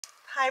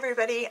Hi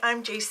everybody,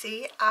 I'm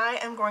JC. I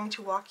am going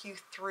to walk you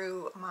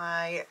through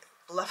my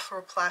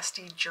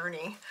blepharoplasty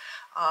journey.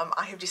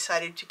 I have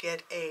decided to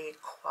get a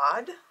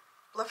quad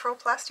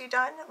blepharoplasty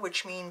done,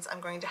 which means I'm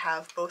going to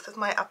have both of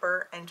my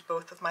upper and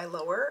both of my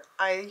lower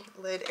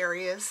eyelid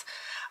areas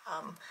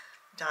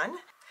done.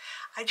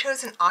 I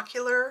chose an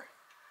ocular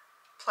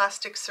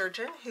plastic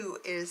surgeon who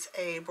is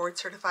a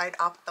board-certified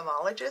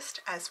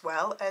ophthalmologist as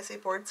well as a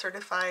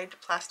board-certified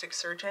plastic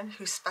surgeon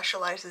who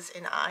specializes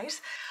in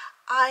eyes.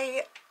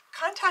 I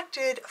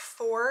contacted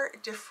 4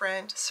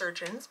 different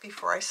surgeons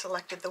before I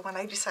selected the one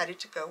I decided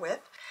to go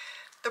with.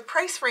 The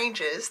price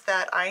ranges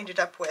that I ended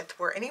up with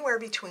were anywhere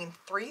between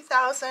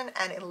 $3,000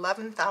 and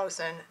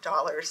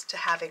 $11,000 to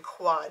have a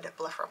quad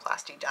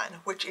blepharoplasty done,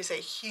 which is a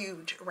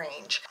huge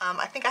range.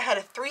 I think I had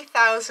a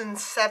 $3,000,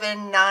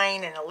 $7,000,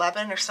 $9,000, and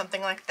 $11,000 or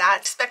something like that.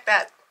 Expect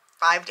that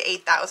 $5,000 to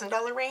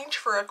 $8,000 range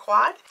for a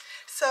quad.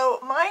 So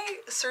my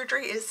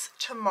surgery is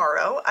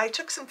tomorrow. I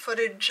took some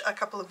footage a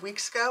couple of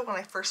weeks ago when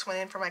I first went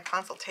in for my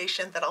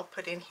consultation that I'll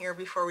put in here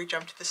before we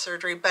jump to the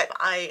surgery, but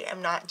I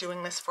am not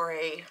doing this for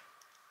a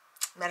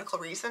medical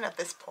reason at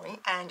this point,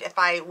 and if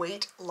I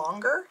wait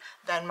longer,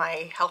 then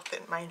my health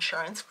and my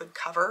insurance would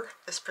cover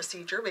this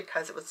procedure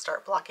because it would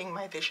start blocking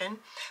my vision.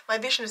 My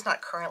vision is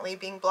not currently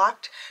being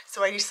blocked,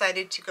 so I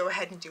decided to go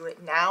ahead and do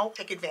it now,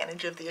 take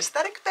advantage of the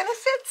aesthetic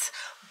benefits,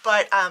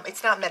 but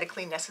it's not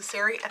medically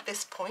necessary at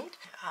this point.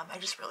 I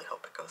just really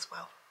hope it goes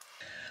well.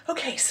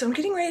 Okay, so I'm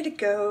getting ready to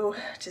go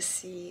to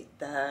see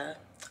the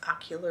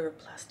ocular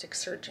plastic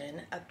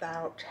surgeon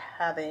about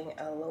having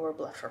a lower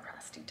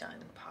blepharoplasty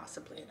done,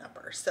 possibly an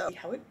upper. So see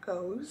how it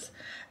goes,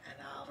 and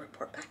I'll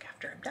report back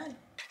after I'm done.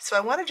 So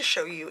I wanted to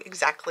show you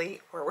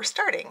exactly where we're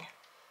starting.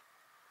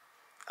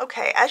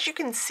 Okay, as you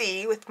can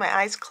see with my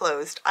eyes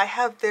closed, I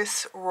have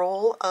this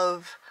roll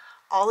of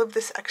all of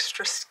this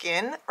extra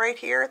skin right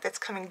here that's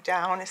coming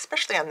down,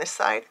 especially on this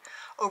side,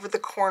 over the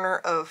corner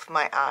of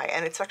my eye,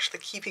 and it's actually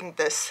keeping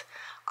these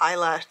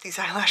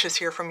eyelashes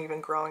here from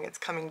even growing. It's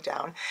coming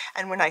down,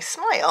 and when I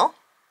smile,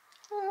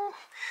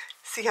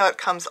 see how it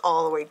comes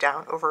all the way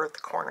down over the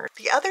corner.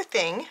 The other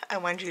thing I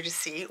wanted you to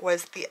see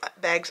was the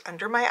bags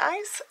under my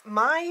eyes.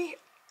 My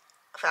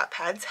fat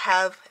pads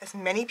have, as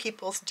many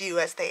people's do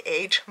as they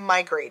age,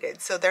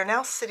 migrated, so they're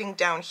now sitting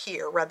down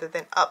here rather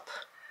than up.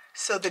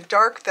 So the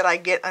dark that I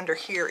get under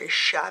here is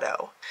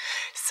shadow.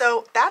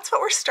 So that's what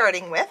we're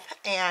starting with,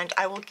 and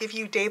I will give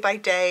you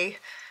day-by-day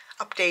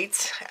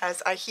updates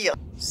as I heal.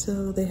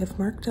 So they have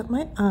marked up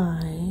my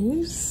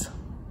eyes,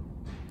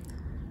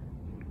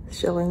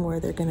 showing where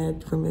they're gonna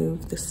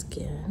remove the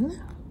skin.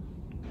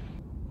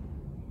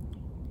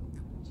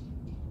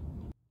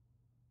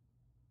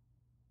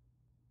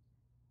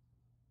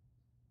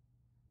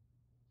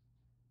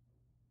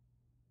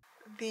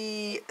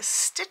 The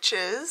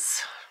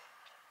stitches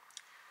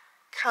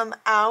come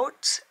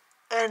out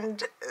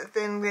and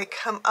then they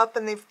come up,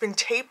 and they've been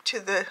taped to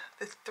the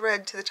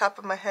thread to the top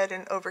of my head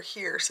and over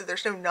here, so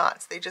there's no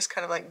knots. They just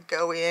kind of like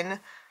go in,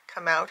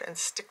 come out, and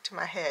stick to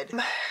my head.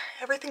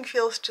 Everything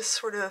feels just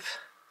sort of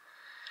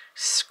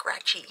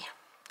scratchy.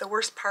 The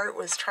worst part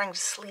was trying to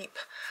sleep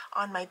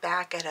on my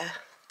back at a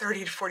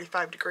 30 to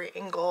 45 degree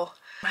angle.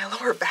 My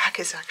lower back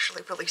is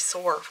actually really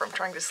sore from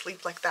trying to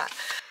sleep like that.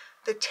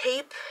 The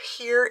tape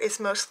here is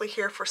mostly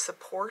here for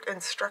support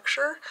and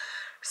structure,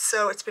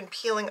 so it's been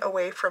peeling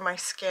away from my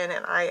skin,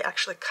 and I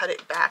actually cut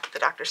it back. The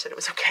doctor said it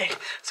was okay,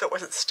 so it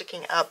wasn't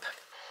sticking up.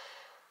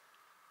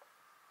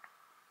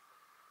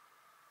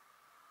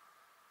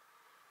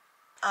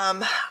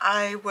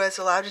 I was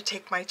allowed to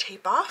take my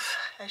tape off,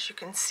 as you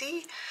can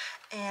see,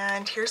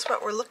 and here's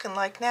what we're looking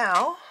like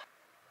now.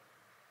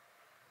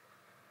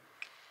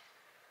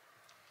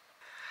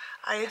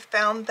 I have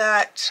found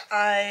that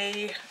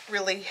I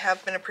really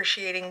have been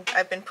appreciating,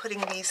 I've been putting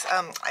these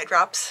eye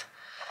drops.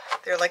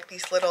 They're like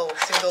these little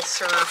single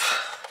serve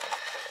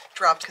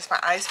drops because my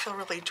eyes feel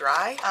really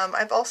dry.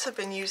 I've also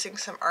been using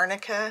some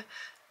arnica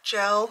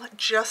gel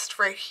just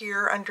right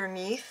here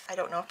underneath. I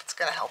don't know if it's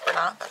gonna help or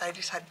not, but I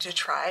decided to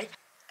try.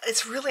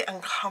 It's really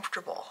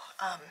uncomfortable.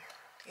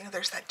 You know,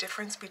 there's that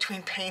difference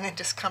between pain and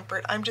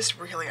discomfort. I'm just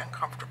really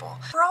uncomfortable.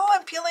 Overall,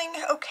 I'm feeling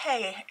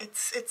okay.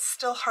 It's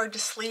still hard to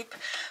sleep.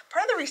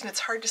 Part of the reason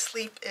it's hard to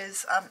sleep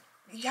is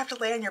you have to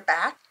lay on your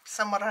back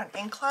somewhat on an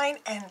incline,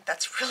 and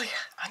that's really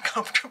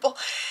uncomfortable.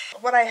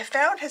 What I have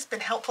found has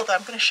been helpful, though,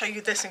 I'm going to show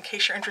you this in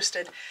case you're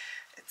interested.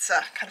 It's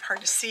kind of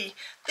hard to see.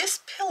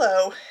 This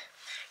pillow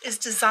is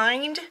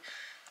designed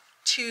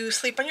to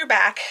sleep on your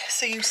back,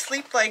 so you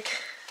sleep like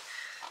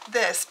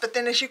this, but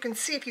then as you can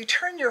see, if you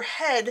turn your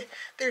head,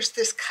 there's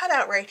this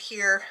cutout right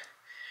here,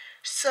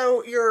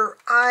 so your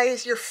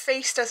eyes, your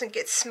face doesn't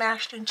get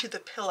smashed into the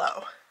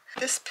pillow.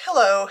 This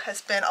pillow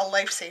has been a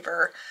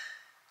lifesaver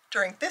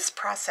during this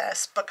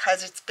process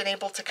because it's been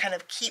able to kind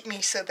of keep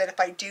me so that if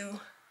I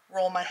do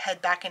roll my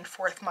head back and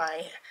forth,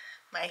 my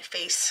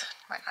face,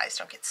 my eyes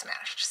don't get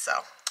smashed. So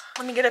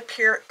let me get up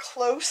here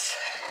close.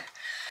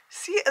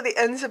 See at the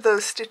ends of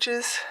those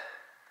stitches?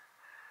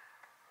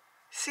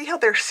 See how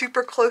they're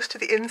super close to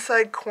the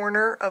inside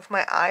corner of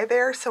my eye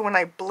there? So when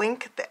I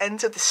blink, the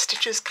ends of the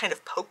stitches kind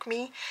of poke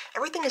me.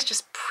 Everything is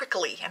just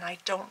prickly and I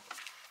don't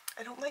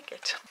like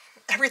it.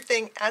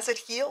 Everything, as it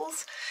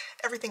heals,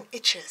 everything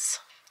itches.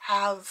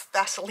 Have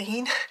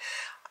Vaseline.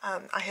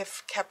 I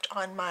have kept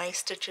on my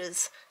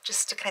stitches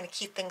just to kind of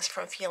keep things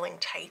from feeling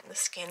tight and the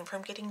skin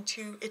from getting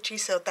too itchy,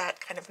 so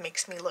that kind of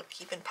makes me look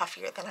even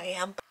puffier than I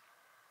am.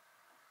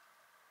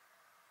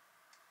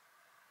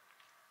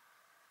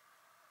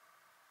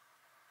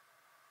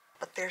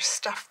 But there's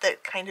stuff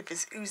that kind of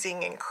is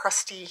oozing and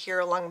crusty here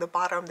along the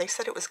bottom. They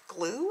said it was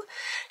glue,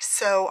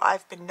 so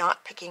I've been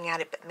not picking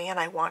at it, but man,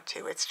 I want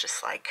to. It's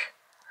just like,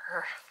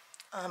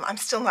 I'm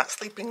still not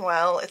sleeping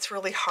well. It's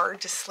really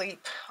hard to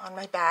sleep on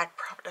my back,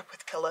 propped up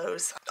with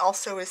pillows.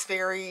 Also is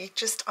very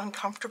just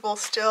uncomfortable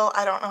still.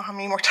 I don't know how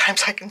many more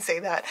times I can say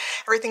that.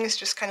 Everything is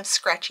just kind of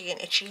scratchy and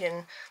itchy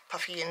and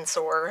puffy and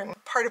sore, and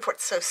part of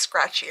what's so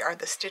scratchy are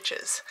the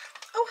stitches.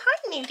 Oh,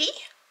 hi, Nudie. Do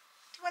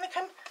you want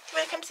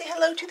to come say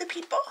hello to the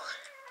people?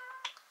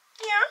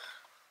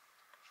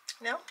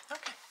 Yeah? No?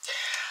 Okay.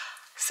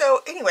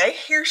 So anyway,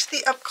 here's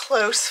the up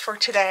close for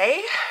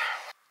today.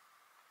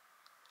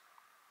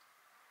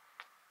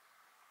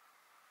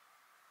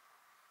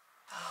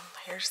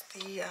 Here's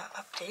the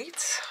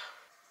updates.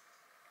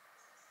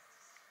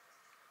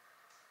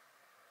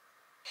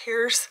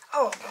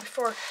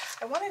 Before,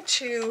 I wanted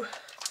to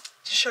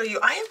show you,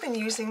 I have been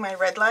using my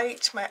red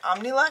light, my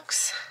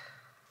Omnilux,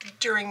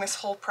 during this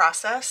whole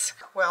process.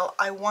 Well,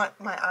 I want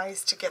my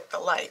eyes to get the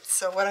light,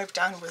 so what I've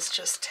done was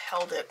just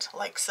held it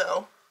like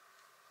so.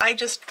 I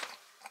just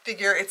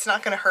figure it's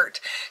not going to hurt.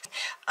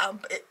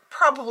 It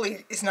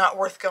probably is not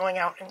worth going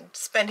out and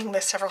spending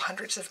the several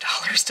hundreds of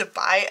dollars to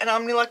buy an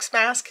Omnilux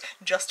mask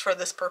just for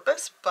this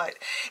purpose, but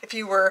if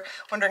you were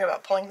wondering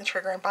about pulling the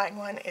trigger and buying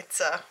one,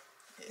 it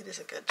is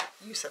a good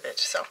use of it.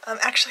 So I'm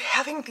actually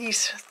having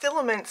these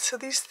filaments, so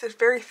these are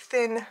very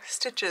thin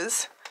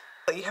stitches.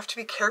 You have to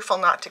be careful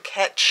not to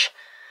catch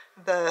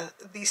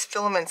these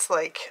filaments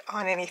like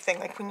on anything,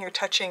 like when you're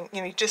touching,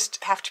 you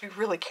just have to be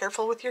really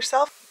careful with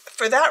yourself.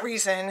 For that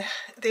reason,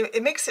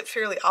 it makes it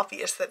fairly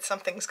obvious that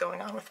something's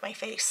going on with my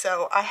face,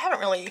 so I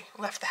haven't really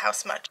left the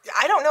house much.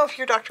 I don't know if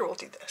your doctor will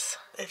do this.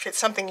 If it's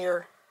something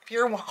if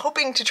you're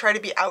hoping to try to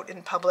be out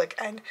in public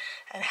and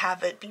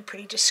have it be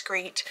pretty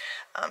discreet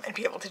and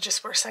be able to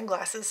just wear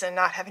sunglasses and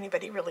not have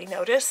anybody really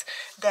notice,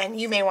 then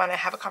you may want to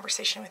have a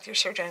conversation with your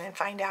surgeon and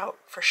find out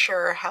for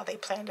sure how they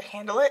plan to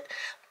handle it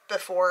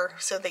before,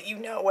 so that you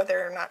know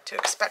whether or not to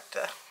expect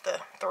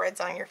the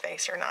threads on your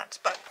face or not.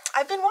 But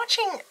I've been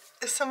watching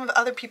some of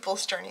other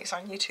people's journeys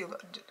on YouTube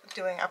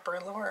doing upper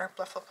and lower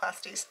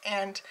blepharoplasties,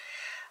 and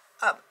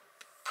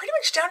pretty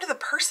much down to the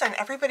person,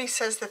 everybody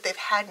says that they've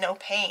had no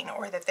pain,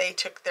 or that they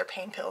took their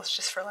pain pills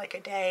just for like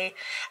a day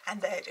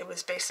and that it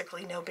was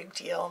basically no big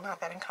deal, not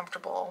that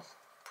uncomfortable,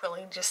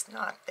 really just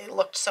not, they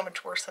looked so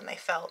much worse than they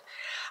felt.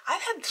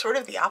 I've had sort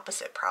of the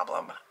opposite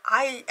problem.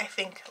 I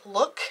think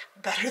look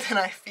better than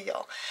I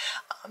feel.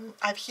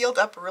 I've healed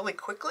up really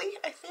quickly,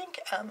 I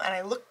think, and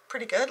I look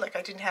pretty good. Like,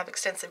 I didn't have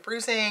extensive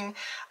bruising.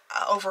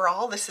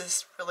 Overall, this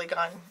has really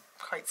gone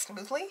quite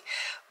smoothly,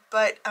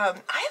 but I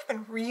have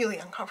been really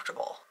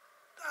uncomfortable.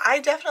 I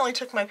definitely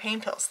took my pain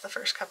pills the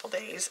first couple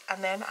days,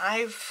 and then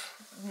I've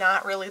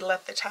not really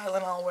let the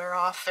Tylenol wear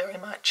off very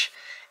much.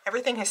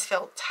 Everything has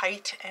felt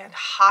tight and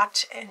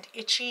hot and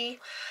itchy.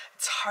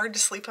 It's hard to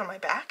sleep on my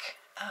back,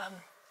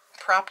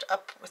 propped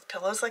up with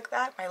pillows like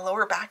that. My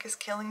lower back is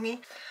killing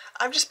me.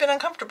 I've just been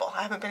uncomfortable.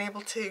 I haven't been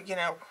able to,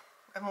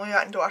 I've only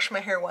gotten to wash my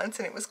hair once,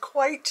 and it was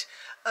quite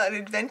an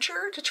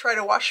adventure to try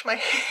to wash my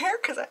hair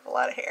because I have a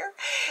lot of hair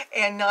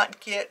and not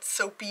get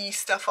soapy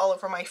stuff all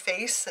over my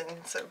face,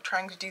 and so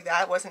trying to do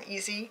that wasn't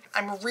easy.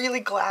 I'm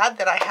really glad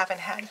that I haven't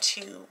had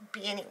to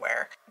be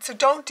anywhere. So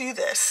don't do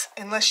this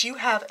unless you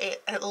have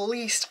at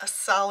least a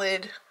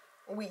solid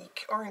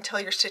week or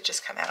until your stitches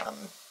come out.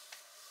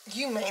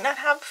 You may not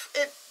have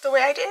it the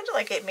way I did.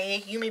 Like,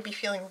 you may be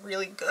feeling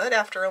really good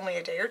after only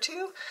a day or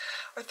two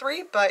or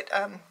three, but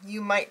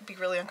you might be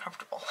really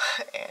uncomfortable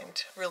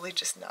and really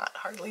just not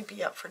hardly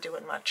be up for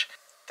doing much.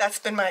 That's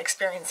been my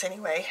experience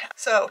anyway.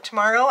 So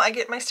tomorrow I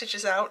get my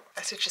stitches out.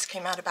 My stitches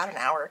came out about an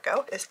hour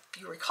ago. As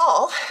you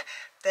recall,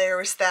 there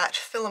was that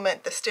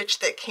filament, the stitch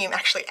that came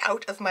actually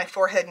out of my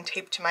forehead and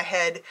taped to my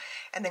head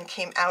and then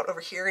came out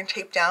over here and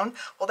taped down.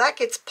 Well, that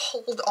gets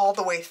pulled all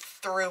the way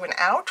through and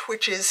out,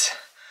 which is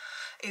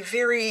a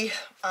very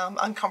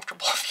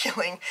uncomfortable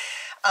feeling.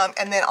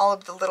 And then all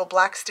of the little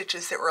black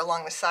stitches that were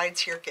along the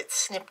sides here get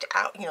snipped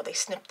out. They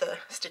snip the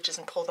stitches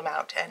and pull them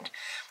out, and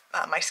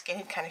my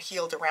skin kind of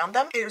healed around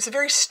them. It was a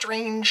very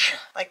strange,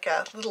 like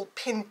little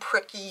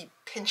pricky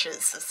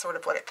pinches is sort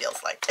of what it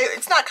feels like.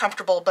 It's not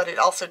comfortable, but it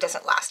also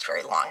doesn't last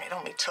very long. It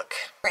only took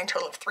a grand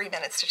total of 3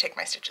 minutes to take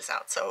my stitches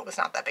out, so it was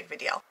not that big of a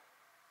deal.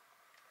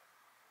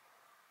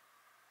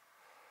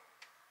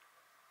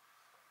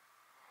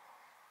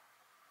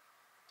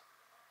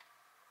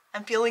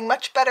 I'm feeling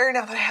much better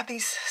now that I have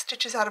these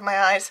stitches out of my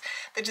eyes.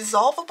 The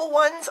dissolvable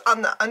ones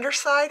on the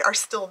underside are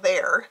still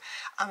there,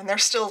 and they're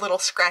still a little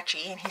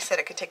scratchy, and he said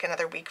it could take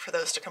another week for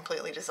those to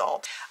completely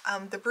dissolve.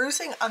 The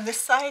bruising on this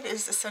side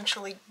is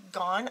essentially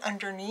gone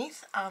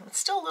underneath. It's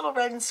still a little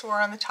red and sore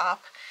on the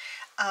top.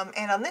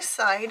 And on this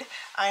side,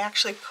 I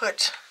actually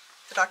put,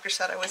 the doctor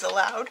said I was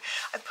allowed,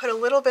 I put a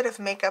little bit of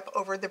makeup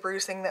over the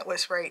bruising that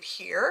was right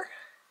here.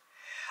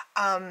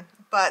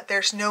 But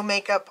there's no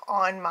makeup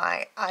on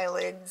my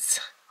eyelids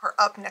or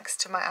up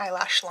next to my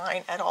eyelash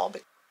line at all.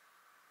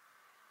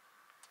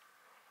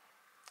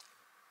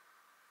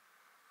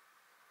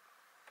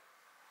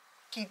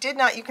 He did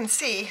not, you can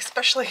see,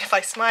 especially if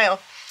I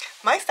smile,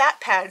 my fat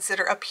pads that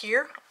are up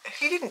here,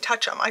 he didn't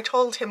touch them. I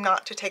told him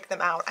not to take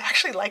them out. I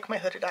actually like my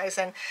hooded eyes,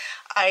 and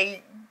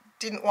I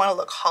didn't want to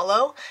look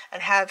hollow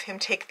and have him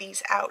take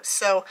these out.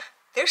 So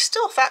there's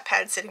still fat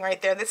pads sitting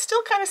right there that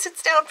still kind of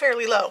sits down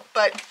fairly low,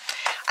 but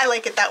I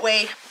like it that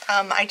way.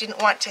 I didn't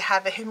want to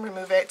have him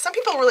remove it. Some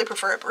people really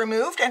prefer it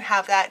removed and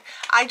have that.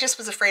 I just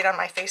was afraid on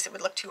my face it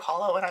would look too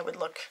hollow and I would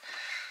look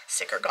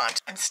sick or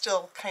gaunt. I'm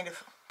still kind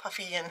of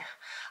puffy and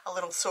a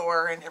little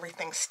sore and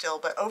everything still,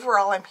 but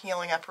overall I'm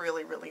healing up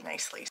really, really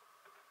nicely.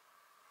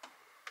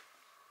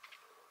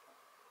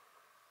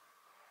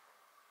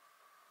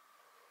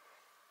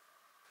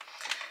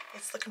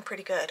 It's looking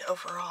pretty good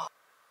overall.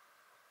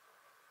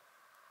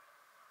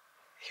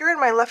 Here on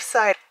my left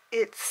side,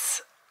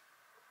 it's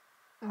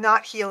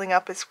not healing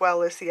up as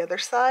well as the other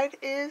side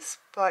is,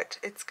 but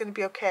it's going to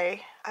be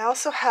okay. I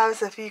also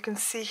have, if you can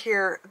see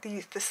here,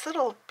 this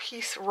little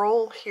piece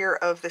roll here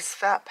of this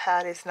fat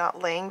pad is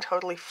not laying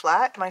totally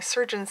flat. My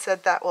surgeon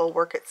said that will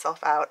work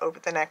itself out over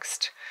the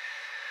next,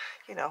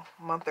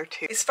 month or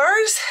two. As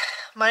far as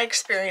my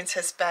experience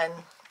has been,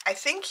 I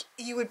think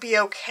you would be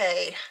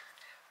okay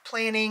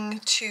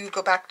planning to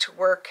go back to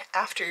work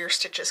after your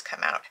stitches come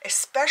out,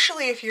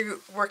 especially if you're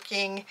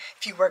working,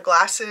 if you wear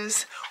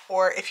glasses,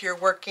 or if you're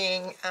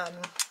working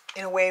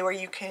in a way where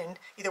you can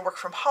either work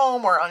from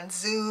home or on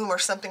Zoom or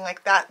something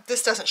like that.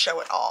 This doesn't show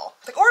at all.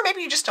 Or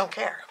maybe you just don't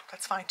care.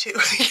 That's fine too.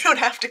 You don't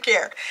have to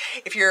care.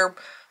 If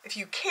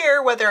you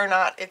care whether or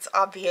not it's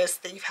obvious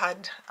that you've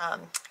had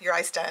your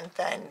eyes done,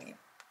 then you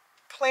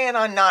plan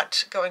on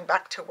not going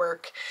back to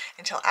work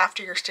until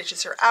after your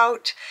stitches are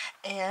out,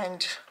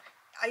 and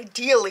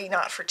ideally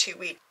not for 2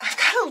 weeks. I've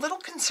got a little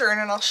concern,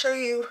 and I'll show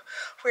you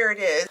where it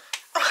is.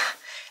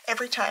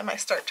 Every time I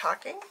start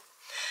talking,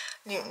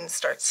 Newton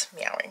starts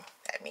meowing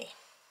at me.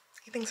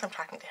 He thinks I'm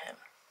talking to him.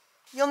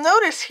 You'll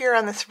notice here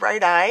on this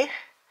right eye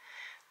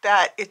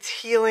that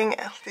it's healing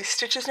these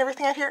stitches and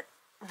everything out here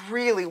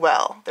really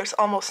well. There's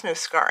almost no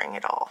scarring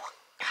at all.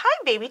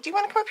 Hi, baby. Do you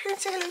want to come up here and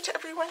say hello to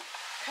everyone?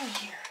 Come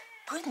here.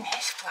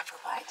 Goodness,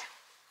 Flufferbutt.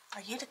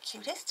 Are you the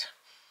cutest?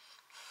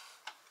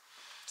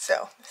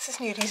 So, this is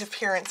Nudie's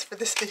appearance for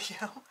this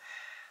video.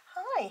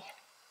 Hi.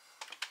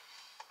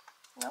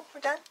 No, we're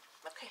done?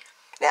 Okay.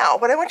 Now,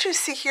 what I want you to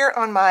see here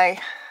on my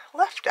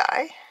left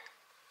eye,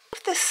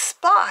 this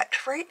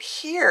spot right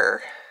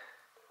here,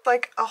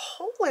 like a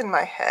hole in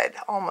my head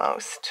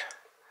almost.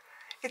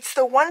 It's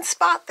the one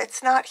spot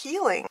that's not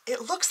healing.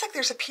 It looks like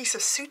there's a piece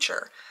of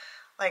suture.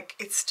 Like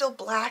it's still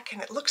black,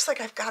 and it looks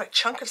like I've got a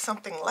chunk of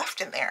something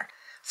left in there.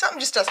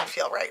 Something just doesn't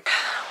feel right.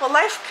 Well,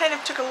 life kind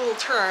of took a little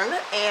turn,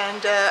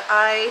 and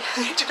I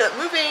ended up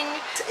moving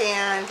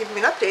and giving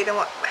me an update on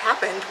what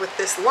happened with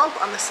this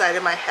lump on the side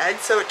of my head.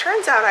 So it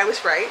turns out I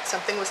was right.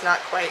 Something was not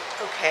quite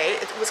okay.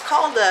 It was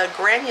called a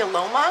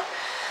granuloma.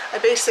 I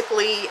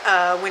basically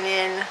went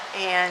in,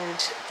 and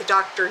the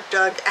doctor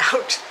dug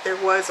out, there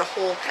was a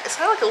whole, it's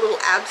kind of like a little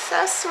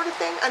abscess sort of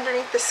thing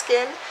underneath the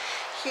skin.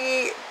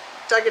 He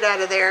dug it out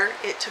of there.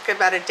 It took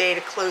about a day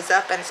to close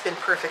up, and it's been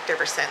perfect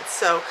ever since.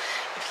 So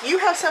if you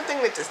have something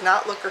that does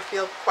not look or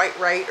feel quite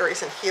right, or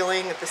isn't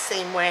healing the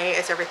same way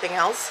as everything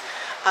else,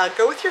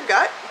 go with your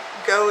gut,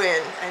 go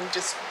in and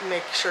just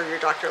make sure your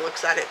doctor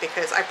looks at it,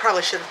 because I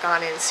probably should have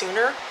gone in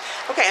sooner.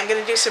 Okay, I'm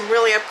gonna do some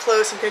really up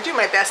close. I'm gonna do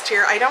my best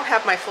here. I don't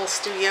have my full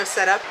studio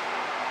set up.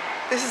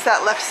 This is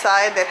that left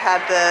side that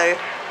had the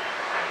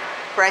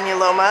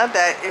granuloma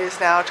that is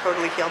now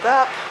totally healed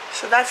up.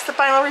 So that's the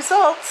final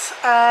results.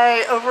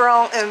 I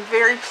overall am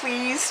very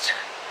pleased.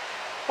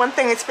 One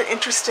thing that's been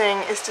interesting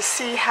is to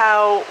see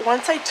how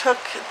once I took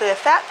the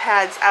fat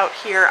pads out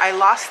here, I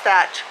lost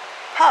that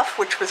puff,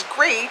 which was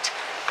great,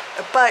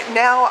 but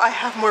now I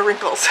have more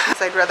wrinkles.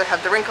 I'd rather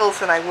have the wrinkles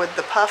than I would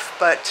the puff,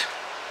 but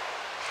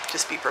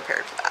just be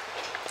prepared for that.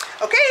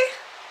 Okay,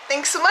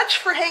 thanks so much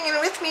for hanging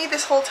with me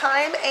this whole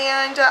time,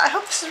 and I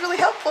hope this is really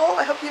helpful.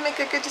 I hope you make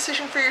a good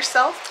decision for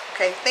yourself.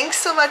 Okay, thanks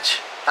so much.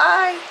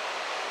 Bye.